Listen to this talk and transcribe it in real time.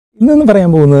ഇന്നെന്ന് പറയാൻ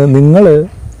പോകുന്നത്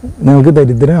നിങ്ങൾക്ക്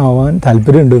ദരിദ്രനാവാൻ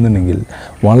താല്പര്യമുണ്ടെന്നുണ്ടെങ്കിൽ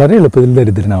വളരെ എളുപ്പത്തിൽ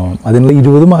ദരിദ്രനാവാം. അതിനുള്ള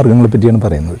 20 മാർഗ്ഗങ്ങളെ പറ്റിയാണ്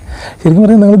പറയുന്നത്. ശരിക്കും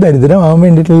പറഞ്ഞാൽ നിങ്ങൾ ദരിദ്രമാവാൻ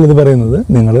വേണ്ടിയിട്ടുള്ളത് പറയുന്നത്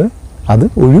നിങ്ങൾ അത്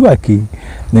ഒഴിവാക്കി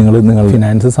നിങ്ങൾ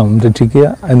ഫിനാൻസ് സംരക്ഷിക്കുക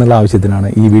എന്നുള്ള ആവശ്യത്തിനാണ്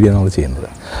ഈ വീഡിയോ നമ്മൾ ചെയ്യുന്നത്.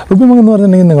 RupeeMonk എന്ന്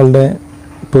പറഞ്ഞിട്ടുണ്ടെങ്കിൽ നിങ്ങളുടെ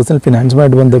പേഴ്സണൽ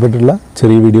ഫിനാൻസുമായിട്ട് ബന്ധപ്പെട്ടുള്ള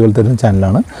ചെറിയ വീഡിയോകൾ തരുന്ന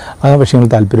ചാനലാണ്. ആ വിഷയങ്ങൾ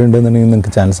താല്പര്യമുണ്ടെന്നുണ്ടെങ്കിൽ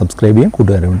നിങ്ങൾക്ക് ചാനൽ സബ്സ്ക്രൈബ് ചെയ്യാം,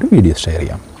 കൂട്ടുകാരുമായിട്ട് വീഡിയോസ് ഷെയർ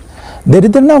ചെയ്യാം.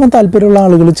 ദരിദ്രനാവാൻ താല്പര്യമുള്ള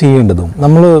ആളുകൾ ചെയ്യേണ്ടതും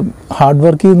നമ്മൾ ഹാർഡ്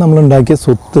വർക്ക് ചെയ്ത് നമ്മളുണ്ടാക്കിയ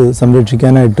സ്വത്ത്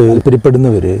സംരക്ഷിക്കാനായിട്ട്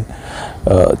താല്പര്യപ്പെടുന്നവർ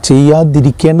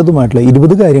ചെയ്യാതിരിക്കേണ്ടതുമായിട്ടുള്ള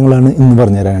 20 കാര്യങ്ങളാണ് ഇന്ന്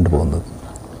പറഞ്ഞു തരാനായിട്ട് പോകുന്നത്.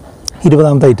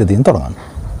 20ാമത്തെ ഐറ്റത്തിൽ തുടങ്ങാം.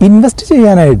 ഇൻവെസ്റ്റ്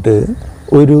ചെയ്യാനായിട്ട്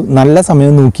ഒരു നല്ല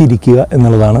സമയം നോക്കിയിരിക്കുക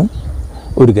എന്നുള്ളതാണ്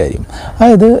ഒരു കാര്യം.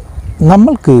 അതായത്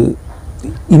നമ്മൾക്ക്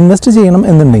ഇൻവെസ്റ്റ് ചെയ്യണം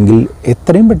എന്നുണ്ടെങ്കിൽ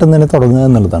എത്രയും പെട്ടെന്ന് തന്നെ തുടങ്ങുക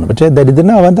എന്നുള്ളതാണ്. പക്ഷേ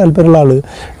ദരിദ്രനാവാൻ താല്പര്യമുള്ള ആൾ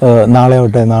നാളെ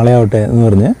ആവട്ടെ എന്ന്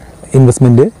പറഞ്ഞ്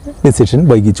ഇൻവെസ്റ്റ്മെൻറ്റ് ഡിസിഷൻ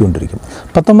വൈകിച്ചുകൊണ്ടിരിക്കും.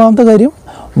 19ാമത്തെ കാര്യം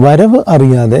വരവ്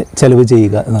അറിയാതെ ചിലവ്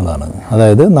ചെയ്യുക എന്നുള്ളതാണ്.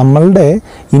 അതായത് നമ്മളുടെ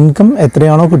ഇൻകം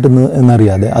എത്രയാണോ കിട്ടുന്നത്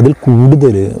എന്നറിയാതെ അതിൽ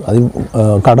കൂടുതൽ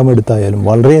കടമെടുത്തായാലും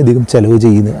വളരെയധികം ചിലവ്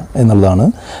ചെയ്യുക എന്നുള്ളതാണ്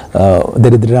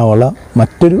ദരിദ്രനാവാനുള്ള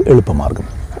മറ്റൊരു എളുപ്പമാർഗ്ഗം.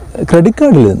 ക്രെഡിറ്റ്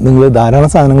കാർഡിൽ നിങ്ങൾ ധാരാളം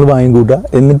സാധനങ്ങൾ വാങ്ങിക്കൂട്ടുക,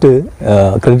 എന്നിട്ട്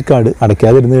ക്രെഡിറ്റ് കാർഡ്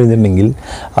അടയ്ക്കാതിരുന്ന് കഴിഞ്ഞിട്ടുണ്ടെങ്കിൽ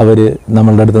അവർ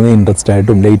നമ്മളുടെ അടുത്ത് നിന്ന് ഇൻട്രസ്റ്റ്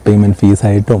ആയിട്ടും ലേറ്റ് പേയ്മെൻറ്റ്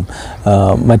ഫീസായിട്ടും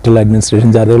മറ്റുള്ള അഡ്മിനിസ്ട്രേഷൻ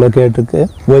ചാർജുകളൊക്കെ ആയിട്ടൊക്കെ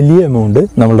വലിയ എമൗണ്ട്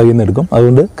നമ്മളുടെ കയ്യിൽ നിന്ന് എടുക്കും.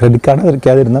 അതുകൊണ്ട് ക്രെഡിറ്റ് കാർഡ്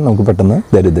അടയ്ക്കാതിരുന്നാൽ നമുക്ക് പെട്ടെന്ന്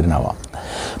ദരിദ്രനാവാം.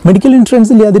 മെഡിക്കൽ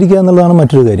ഇൻഷുറൻസ് ഇല്ലാതിരിക്കുക എന്നുള്ളതാണ്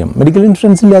മറ്റൊരു കാര്യം. മെഡിക്കൽ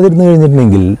ഇൻഷുറൻസ് ഇല്ലാതിരുന്ന്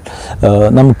കഴിഞ്ഞിട്ടുണ്ടെങ്കിൽ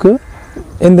നമുക്ക്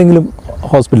എന്തെങ്കിലും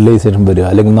ഹോസ്പിറ്റലൈസേഷൻ വരിക,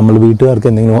 അല്ലെങ്കിൽ നമ്മൾ വീട്ടുകാർക്ക്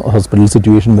എന്തെങ്കിലും ഹോസ്പിറ്റൽ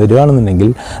സിറ്റുവേഷൻ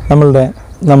വരികയാണെന്നുണ്ടെങ്കിൽ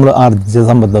നമ്മൾ ആർജിച്ച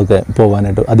സമ്പത്തൊക്കെ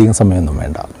പോകാനായിട്ട് അധികം സമയമൊന്നും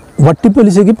വേണ്ട.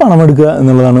 വട്ടിപ്പലിശയ്ക്ക് പണമെടുക്കുക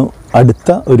എന്നുള്ളതാണ്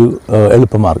അടുത്ത ഒരു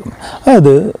എളുപ്പമാർഗ്ഗം.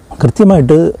 അതായത്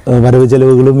കൃത്യമായിട്ട് വരവ്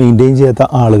ചെലവുകൾ മെയിൻറ്റെയിൻ ചെയ്യാത്ത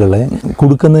ആളുകളെ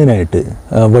കൊടുക്കുന്നതിനായിട്ട്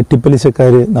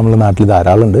വട്ടിപ്പലിശക്കാർ നമ്മുടെ നാട്ടിൽ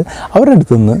ധാരാളമുണ്ട്. അവരുടെ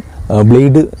അടുത്തു നിന്ന്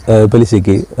ബ്ലേഡ്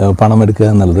പലിശയ്ക്ക് പണമെടുക്കുക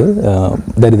എന്നുള്ളത്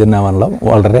ദരിദ്രനാവാനുള്ള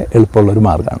വളരെ എളുപ്പമുള്ളൊരു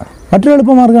മാർഗ്ഗമാണ്. മറ്റൊരു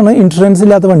എളുപ്പമാർഗ്ഗമാണ് ഇൻഷുറൻസ്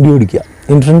ഇല്ലാത്ത വണ്ടി ഓടിക്കുക.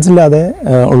 ഇൻഷുറൻസ് ഇല്ലാതെ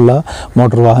ഉള്ള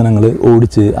മോട്ടോർ വാഹനങ്ങൾ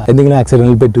ഓടിച്ച് എന്തെങ്കിലും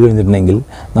ആക്സിഡൻറ്റിൽ പെട്ട് കഴിഞ്ഞിട്ടുണ്ടെങ്കിൽ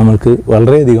നമ്മൾക്ക്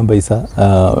വളരെയധികം പൈസ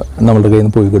നമ്മളുടെ കയ്യിൽ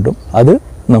നിന്ന് പോയി കിട്ടും. അത്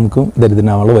നമുക്ക്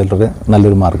ദരിദ്രനാവാനുള്ള വളരെ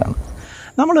നല്ലൊരു മാർഗ്ഗമാണ്.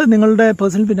 നമ്മൾ നിങ്ങളുടെ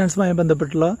പേഴ്സണൽ ഫിനാൻസുമായി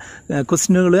ബന്ധപ്പെട്ടുള്ള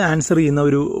ക്വസ്റ്റ്യനുകൾ ആൻസർ ചെയ്യുന്ന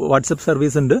ഒരു വാട്സപ്പ്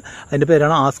സർവീസ് ഉണ്ട്. അതിൻ്റെ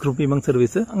പേരാണ് ആസ്ക് RupeeMonk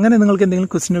സർവീസ്. അങ്ങനെ നിങ്ങൾക്ക് എന്തെങ്കിലും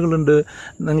ക്വസ്റ്റ്യനുകളുണ്ട്,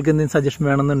 നിങ്ങൾക്ക് എന്തെങ്കിലും സജഷൻ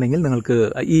വേണമെന്നുണ്ടെങ്കിൽ നിങ്ങൾക്ക്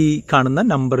ഈ കാണുന്ന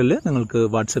നമ്പറിൽ നിങ്ങൾക്ക്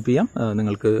വാട്സപ്പ് ചെയ്യാം.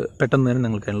 നിങ്ങൾക്ക് പെട്ടെന്ന് തന്നെ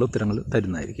നിങ്ങൾക്ക് അതിനുള്ള ഉത്തരങ്ങൾ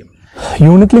തരുന്നതായിരിക്കും.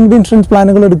 യൂണിറ്റ് ലിങ്ക്ഡ് ഇൻഷുറൻസ്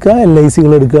പ്ലാനുകൾ എടുക്കുക,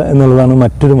 LICകൾ എടുക്കുക എന്നുള്ളതാണ്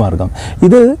മറ്റൊരു മാർഗ്ഗം.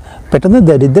 ഇത് പെട്ടെന്ന്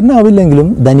ദരിദ്രനാവില്ലെങ്കിലും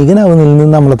ധനികനാവുന്നതിൽ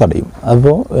നിന്ന് നമ്മളെ തടയും.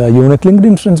 അപ്പോൾ യൂണിറ്റ് ലിങ്ക്ഡ്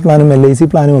ഇൻഷുറൻസ് പ്ലാനും LIC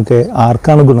പ്ലാനും ഒക്കെ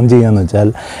ആർക്കാണ് ഗുണം ചെയ്യുകയെന്ന് വെച്ചാൽ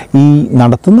ഈ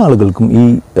നടത്തുന്ന ആളുകൾക്കും ഈ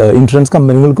ഇൻഷുറൻസ്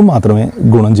കമ്പനികൾക്കും മാത്രമേ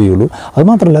ഗുണം ചെയ്യുള്ളൂ.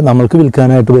 അതുമാത്രമല്ല നമ്മൾക്ക്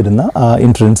വിൽക്കാനായിട്ട് വരുന്ന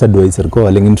ഇൻഷുറൻസ് അഡ്വൈസർക്കോ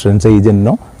അല്ലെങ്കിൽ ഇൻഷുറൻസ്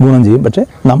ഏജൻറ്റിനോ ഗുണം ചെയ്യും, പക്ഷേ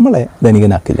നമ്മളെ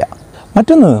ധനികനാക്കില്ല.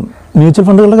 മറ്റൊന്ന് മ്യൂച്വൽ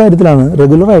ഫണ്ടുകളുടെ കാര്യത്തിലാണ്.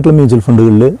 റെഗുലർ ആയിട്ടുള്ള മ്യൂച്വൽ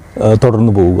ഫണ്ടുകളിൽ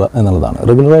തുടർന്ന് പോവുക എന്നുള്ളതാണ്.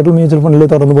 റെഗുലർ ആയിട്ടുള്ള മ്യൂച്വൽ ഫണ്ടിൽ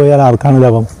തുടർന്ന് പോയാൽ ആർക്കാണ്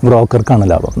ലാഭം? ബ്രോക്കർക്കാണ്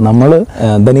ലാഭം. നമ്മൾ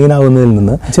ധനികനാവുന്നതിൽ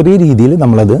നിന്ന് ചെറിയ രീതിയിൽ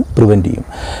നമ്മളത് പ്രിവെൻറ്റ് ചെയ്യും.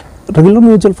 റെഗുലർ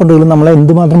മ്യൂച്വൽ ഫണ്ടുകൾ നമ്മളെ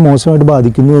എന്തുമാത്രം മോശമായിട്ട്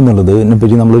ബാധിക്കുന്നു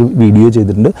എന്നുള്ളതിനെപ്പറ്റി നമ്മളൊരു വീഡിയോ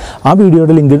ചെയ്തിട്ടുണ്ട്. ആ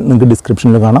വീഡിയോയുടെ ലിങ്ക് നിങ്ങൾക്ക്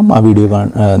ഡിസ്ക്രിപ്ഷനിൽ കാണാം. ആ വീഡിയോ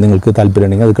നിങ്ങൾക്ക്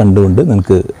താല്പര്യമുണ്ടെങ്കിൽ അത് കണ്ടുകൊണ്ട്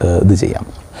നിങ്ങൾക്ക് ഇത് ചെയ്യാം.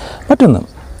 മറ്റൊന്ന്,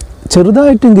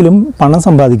 ചെറുതായിട്ടെങ്കിലും പണം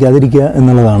സമ്പാദിക്കാതിരിക്കുക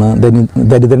എന്നുള്ളതാണ്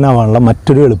ദരിദ്രനാവാനുള്ള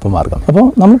മറ്റൊരു എളുപ്പമാർഗ്ഗം. അപ്പോൾ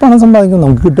നമ്മൾ പണം സമ്പാദിക്കും,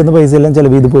 നമുക്ക് കിട്ടുന്ന പൈസയെല്ലാം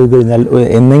ചിലവ് ചെയ്ത് പോയി കഴിഞ്ഞാൽ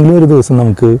എന്തെങ്കിലും ഒരു ദിവസം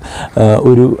നമുക്ക്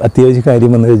ഒരു അത്യാവശ്യ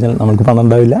കാര്യം വന്നു കഴിഞ്ഞാൽ നമുക്ക് പണം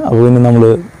ഉണ്ടാവില്ല. അപ്പോൾ പിന്നെ നമ്മൾ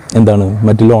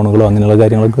മറ്റു ലോണുകളോ അങ്ങനെയുള്ള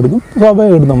കാര്യങ്ങളൊക്കെ എടുക്കും.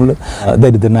 സ്വാഭാവികമായിട്ടും നമ്മൾ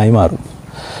ദരിദ്രനായി മാറും.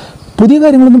 പുതിയ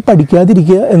കാര്യങ്ങളൊന്നും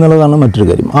പഠിക്കാതിരിക്കുക എന്നുള്ളതാണ് മറ്റൊരു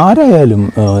കാര്യം. ആരായാലും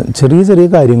ചെറിയ ചെറിയ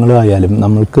കാര്യങ്ങളായാലും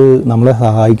നമ്മളെ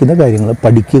സഹായിക്കുന്ന കാര്യങ്ങൾ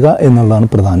പഠിക്കുക എന്നുള്ളതാണ്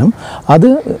പ്രധാനം. അത്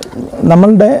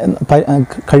നമ്മളുടെ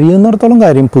കഴിയുന്നിടത്തോളം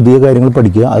കാര്യം പുതിയ കാര്യങ്ങൾ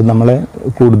പഠിക്കുക. അത് നമ്മളെ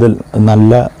കൂടുതൽ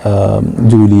നല്ല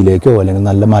ജോലിയിലേക്കോ അല്ലെങ്കിൽ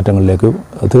നല്ല മാറ്റങ്ങളിലേക്കോ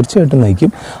തീർച്ചയായിട്ടും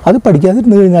നയിക്കും. അത്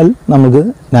പഠിക്കാതിരുന്നു കഴിഞ്ഞാൽ നമുക്ക്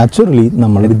നാച്ചുറലി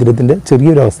നമ്മൾ ദരിദ്രത്തിൻ്റെ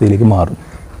ചെറിയൊരു അവസ്ഥയിലേക്ക് മാറും.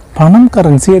 പണം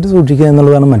കറൻസിയായിട്ട് സൂക്ഷിക്കുക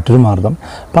എന്നുള്ളതാണ് മറ്റൊരു മാർഗ്ഗം.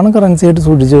 പണം കറൻസിയായിട്ട്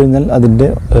സൂക്ഷിച്ചു കഴിഞ്ഞാൽ അതിൻ്റെ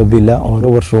വില ഓരോ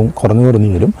വർഷവും കുറഞ്ഞു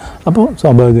വരും. അപ്പോൾ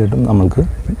സ്വാഭാവികമായിട്ടും നമ്മൾക്ക്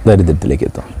ദരിദ്രത്തിലേക്ക്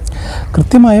എത്താം.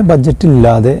 കൃത്യമായ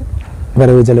ബഡ്ജറ്റില്ലാതെ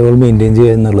വരവ് ചെലവുകൾ മെയിൻറ്റെയിൻ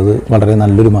ചെയ്യുക എന്നുള്ളത് വളരെ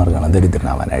നല്ലൊരു മാർഗ്ഗമാണ്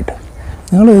ദരിദ്രനാവാനായിട്ട്.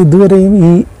 നിങ്ങൾ ഇതുവരെയും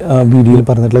ഈ വീഡിയോയിൽ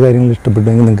പറഞ്ഞിട്ടുള്ള കാര്യങ്ങൾ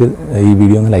ഇഷ്ടപ്പെട്ടെങ്കിൽ നിങ്ങൾക്ക് ഈ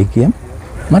വീഡിയോ ഒന്ന് ലൈക്ക് ചെയ്യാം.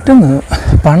 മറ്റൊന്ന്,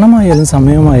 പണമായാലും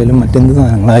സമയമായാലും മറ്റെന്ത്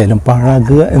സാധനങ്ങളായാലും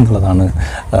പാഴാക്കുക എന്നുള്ളതാണ്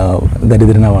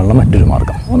ദരിദ്രനാവാനുള്ള മറ്റൊരു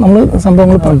മാർഗ്ഗം. നമ്മൾ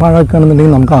സംഭവങ്ങൾ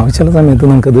പാഴാക്കുകയാണെന്നുണ്ടെങ്കിൽ നമുക്ക് ആവശ്യമുള്ള സമയത്ത്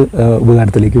നമുക്കത്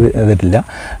ഉപകാരത്തിലേക്ക് വരില്ല,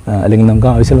 അല്ലെങ്കിൽ നമുക്ക്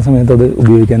ആവശ്യമുള്ള സമയത്ത് അത്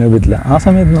ഉപയോഗിക്കാനോ പറ്റില്ല. ആ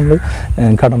സമയത്ത് നമ്മൾ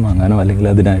കടം വാങ്ങാനോ അല്ലെങ്കിൽ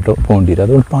അതിനായിട്ടോ പോകേണ്ടി വരും.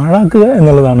 അതുകൊണ്ട് പാഴാക്കുക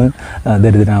എന്നുള്ളതാണ്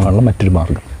ദരിദ്രനാവാനുള്ള മറ്റൊരു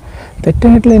മാർഗ്ഗം.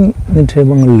 തെറ്റായിട്ടുള്ള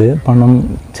നിക്ഷേപങ്ങളിൽ പണം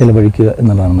ചെലവഴിക്കുക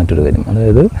എന്നുള്ളതാണ് മറ്റൊരു കാര്യം.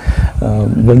 അതായത്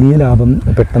വലിയ ലാഭം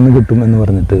പെട്ടെന്ന് കിട്ടും എന്ന്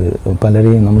പറഞ്ഞിട്ട്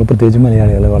പലരെയും നമ്മൾ പ്രത്യേകിച്ച്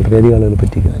മലയാളികളെ വളരെയധികം ആളുകൾ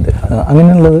പറ്റിക്കുന്നുണ്ട്.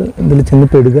 അങ്ങനെയുള്ളത് ഇതിൽ ചെന്ന്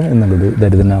പെടുക എന്നുള്ളത്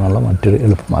ദരിദ്രനാകാനുള്ള മറ്റൊരു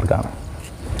എളുപ്പമാർഗ്ഗമാണ്.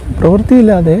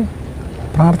 പ്രവൃത്തിയില്ലാതെ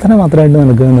പ്രാർത്ഥന മാത്രമായിട്ട്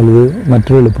നടക്കുക എന്നുള്ളത്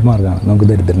മറ്റൊരു എളുപ്പമാർഗ്ഗമാണ് നമുക്ക്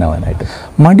ദരിദ്രനാവാനായിട്ട്.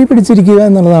 മടി പിടിച്ചിരിക്കുക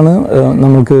എന്നുള്ളതാണ്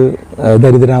നമുക്ക്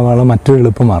ദരിദ്രനാവാനുള്ള മറ്റൊരു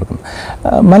എളുപ്പമാർഗ്ഗം.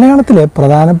 മലയാളത്തിലെ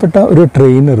പ്രധാനപ്പെട്ട ഒരു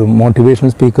ട്രെയിനറും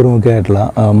മോട്ടിവേഷണൽ സ്പീക്കറും ഒക്കെ ആയിട്ടുള്ള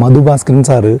മധുഭാസ്കരൻ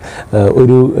സാറ്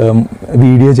ഒരു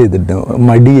വീഡിയോ ചെയ്തിട്ടുണ്ട്,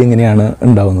 മടി എങ്ങനെയാണ്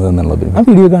ഉണ്ടാകുന്നത് എന്നുള്ളത്. ആ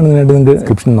വീഡിയോ കാണുന്നതിനായിട്ട് നിങ്ങൾക്ക്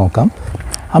ഡിസ്ക്രിപ്ഷൻ നോക്കാം.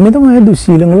 അമിതമായ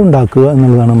ദുശ്ശീലങ്ങൾ ഉണ്ടാക്കുക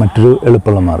എന്നുള്ളതാണ് മറ്റൊരു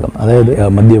എളുപ്പമുള്ള മാർഗ്ഗം. അതായത്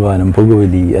മദ്യപാനം,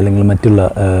 പുകവലി അല്ലെങ്കിൽ മറ്റുള്ള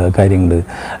കാര്യങ്ങൾ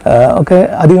ഒക്കെ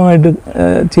അധികമായിട്ട്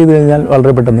ചെയ്തു കഴിഞ്ഞാൽ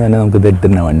വളരെ പെട്ടെന്ന് തന്നെ നമുക്ക്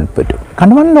ദരിദ്രനാവാൻ പറ്റും.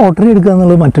 കണ്ടമാനം ലോട്ടറി എടുക്കുക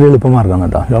എന്നുള്ളത് മറ്റൊരു എളുപ്പമാർഗ്ഗമാണ്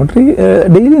കേട്ടോ. ലോട്ടറി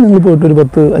ഡെയിലി നിങ്ങൾ പോയിട്ട് ഒരു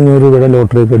 10-500 രൂപയുടെ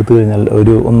ലോട്ടറി ഒക്കെ എടുത്തു കഴിഞ്ഞാൽ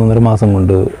ഒരു 1-1.5 മാസം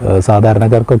കൊണ്ട്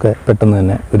സാധാരണക്കാർക്കൊക്കെ പെട്ടെന്ന്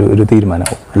തന്നെ ഒരു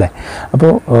തീരുമാനമാവും അല്ലേ.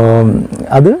 അപ്പോൾ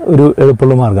അത് ഒരു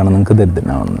എളുപ്പമുള്ള മാർഗ്ഗമാണ് നിങ്ങൾക്ക്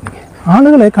ദരിദ്രനാവണമെന്നുണ്ടെങ്കിൽ.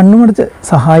 ആളുകളെ കണ്ണുമടച്ച്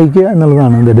സഹായിക്കുക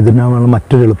എന്നുള്ളതാണ് ദരിദ്രനാവാനുള്ള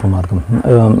മറ്റൊരു എളുപ്പമാർഗ്ഗം.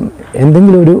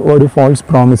 എന്തെങ്കിലും ഒരു ഫോൾസ്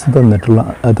പ്രോമിസ്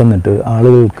തന്നിട്ട്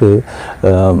ആളുകൾക്ക്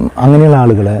അങ്ങനെയുള്ള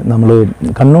ആളുകളെ നമ്മൾ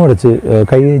കണ്ണുമടച്ച്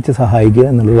കൈവച്ച് സഹായിക്കുക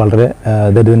എന്നുള്ളത് വളരെ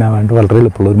ദരിദ്രനാവാനായിട്ട് വളരെ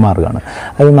എളുപ്പമുള്ള ഒരു മാർഗ്ഗമാണ്.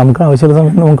 അതായത് നമുക്ക് ആവശ്യമുള്ള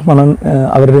സമയത്ത് നമുക്ക് പണം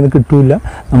അവരുടെ നിന്ന് കിട്ടില്ല,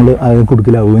 നമ്മൾ അതിന്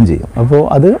കൊടുക്കലാവുകയും ചെയ്യും. അപ്പോൾ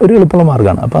അത് ഒരു എളുപ്പമുള്ള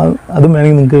മാർഗ്ഗമാണ്. അപ്പോൾ അത്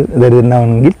വേണമെങ്കിൽ നിങ്ങൾക്ക്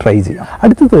ദരിദ്രനാവണമെങ്കിൽ ട്രൈ ചെയ്യാം.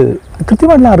 അടുത്തത്,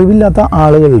 കൃത്യമായിട്ടുള്ള അറിവില്ലാത്ത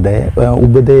ആളുകളുടെ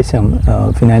ഉപദേശം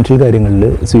ഫിനാൻഷ്യൽ കാര്യങ്ങളിൽ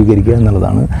സ്വീകരിക്കുക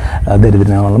എന്നുള്ളതാണ്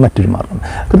ദരിദ്രനാവാനുള്ള മറ്റൊരു മാർഗ്ഗം.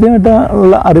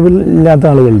 കൃത്യമായിട്ടുള്ള അറിവില്ലാത്ത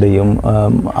ആളുകളുടെയും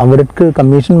അവർക്ക്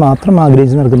കമ്മീഷൻ മാത്രം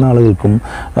ആഗ്രഹിച്ച് നടക്കുന്ന ആളുകൾക്കും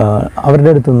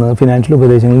അവരുടെ അടുത്തുനിന്ന് ഫിനാൻഷ്യൽ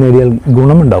ഉപദേശങ്ങൾ നേടിയാൽ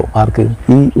ഗുണമുണ്ടാവും. ആർക്ക്?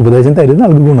 ഈ ഉപദേശം തരുന്ന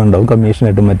ആൾക്ക് ഗുണമുണ്ടാവും,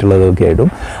 കമ്മീഷനായിട്ടും മറ്റുള്ളതൊക്കെ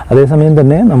ആയിട്ടും. അതേസമയം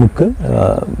തന്നെ നമുക്ക്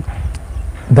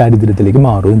ദാരിദ്ര്യത്തിലേക്ക്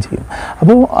മാറുകയും ചെയ്യും.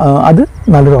 അപ്പോൾ അത്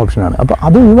നല്ലൊരു ഓപ്ഷനാണ്. അപ്പോൾ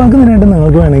അത് ഒഴിവാക്കുന്നതിനായിട്ട്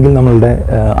നിങ്ങൾക്ക് വേണമെങ്കിൽ നമ്മളുടെ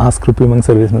ആസ്ക് RupeeMonk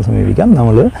സർവീസിനെ സമീപിക്കാം.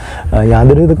 നമ്മൾ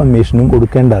യാതൊരുവിധ കമ്മീഷനും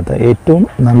കൊടുക്കേണ്ടാത്ത ഏറ്റവും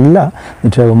നല്ല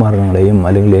നിക്ഷേപ മാർഗ്ഗങ്ങളെയും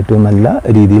അല്ലെങ്കിൽ ഏറ്റവും നല്ല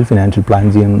രീതിയിൽ ഫിനാൻഷ്യൽ പ്ലാൻ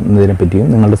ചെയ്യുന്നതിനെ പറ്റിയും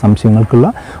നിങ്ങളുടെ സംശയങ്ങൾക്കുള്ള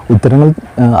ഉത്തരങ്ങൾ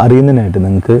അറിയുന്നതിനായിട്ട്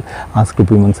നിങ്ങൾക്ക് ആസ്ക്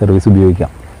RupeeMonk സർവീസ്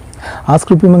ഉപയോഗിക്കാം.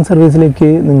 ആസ്ക് RupeeMonk സർവീസിലേക്ക്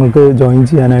നിങ്ങൾക്ക് ജോയിൻ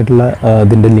ചെയ്യാനായിട്ടുള്ള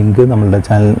ഇതിൻ്റെ ലിങ്ക് നമ്മളുടെ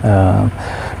ചാനൽ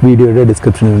വീഡിയോയുടെ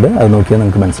ഡിസ്ക്രിപ്ഷനിലുണ്ട്. അത് നോക്കിയാൽ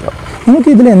നിങ്ങൾക്ക് മനസ്സിലാവും.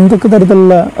 നിങ്ങൾക്ക് ഇതിൽ എന്തൊക്കെ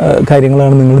തരത്തിലുള്ള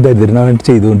കാര്യങ്ങളാണ് നിങ്ങൾ ദരിദ്രനായിട്ട്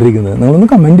ചെയ്തുകൊണ്ടിരിക്കുന്നത് നിങ്ങളൊന്ന്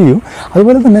കമൻറ്റ് ചെയ്യും.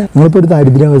 അതുപോലെ തന്നെ നിങ്ങളിപ്പോൾ ഒരു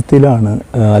ദാരിദ്ര്യാവസ്ഥയിലാണ്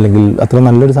അല്ലെങ്കിൽ അത്ര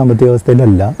നല്ലൊരു സാമ്പത്തിക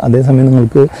അവസ്ഥയിലല്ല, അതേസമയം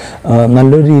നിങ്ങൾക്ക്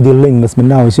നല്ലൊരു രീതിയിലുള്ള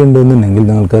ഇൻവെസ്റ്റ്മെൻറ്റ് ആവശ്യമുണ്ടെന്നുണ്ടെങ്കിൽ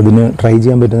നിങ്ങൾക്ക് അതിന് ട്രൈ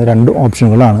ചെയ്യാൻ പറ്റുന്ന 2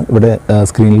 ഓപ്ഷനുകളാണ് ഇവിടെ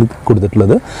സ്ക്രീനിൽ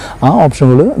കൊടുത്തിട്ടുള്ളത്. ആ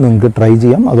ഓപ്ഷനുകൾ നിങ്ങൾക്ക് ട്രൈ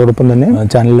ചെയ്യാം. അതോടൊപ്പം തന്നെ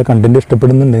ചാനലിലെ കണ്ടൻറ്റ്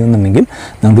ഇഷ്ടപ്പെടുന്നുണ്ടെങ്കിൽ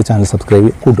നിങ്ങൾക്ക് ചാനൽ സബ്സ്ക്രൈബ്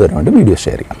കൂട്ടുകാരുമായിട്ട് വീഡിയോ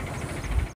ഷെയർ ചെയ്യാം.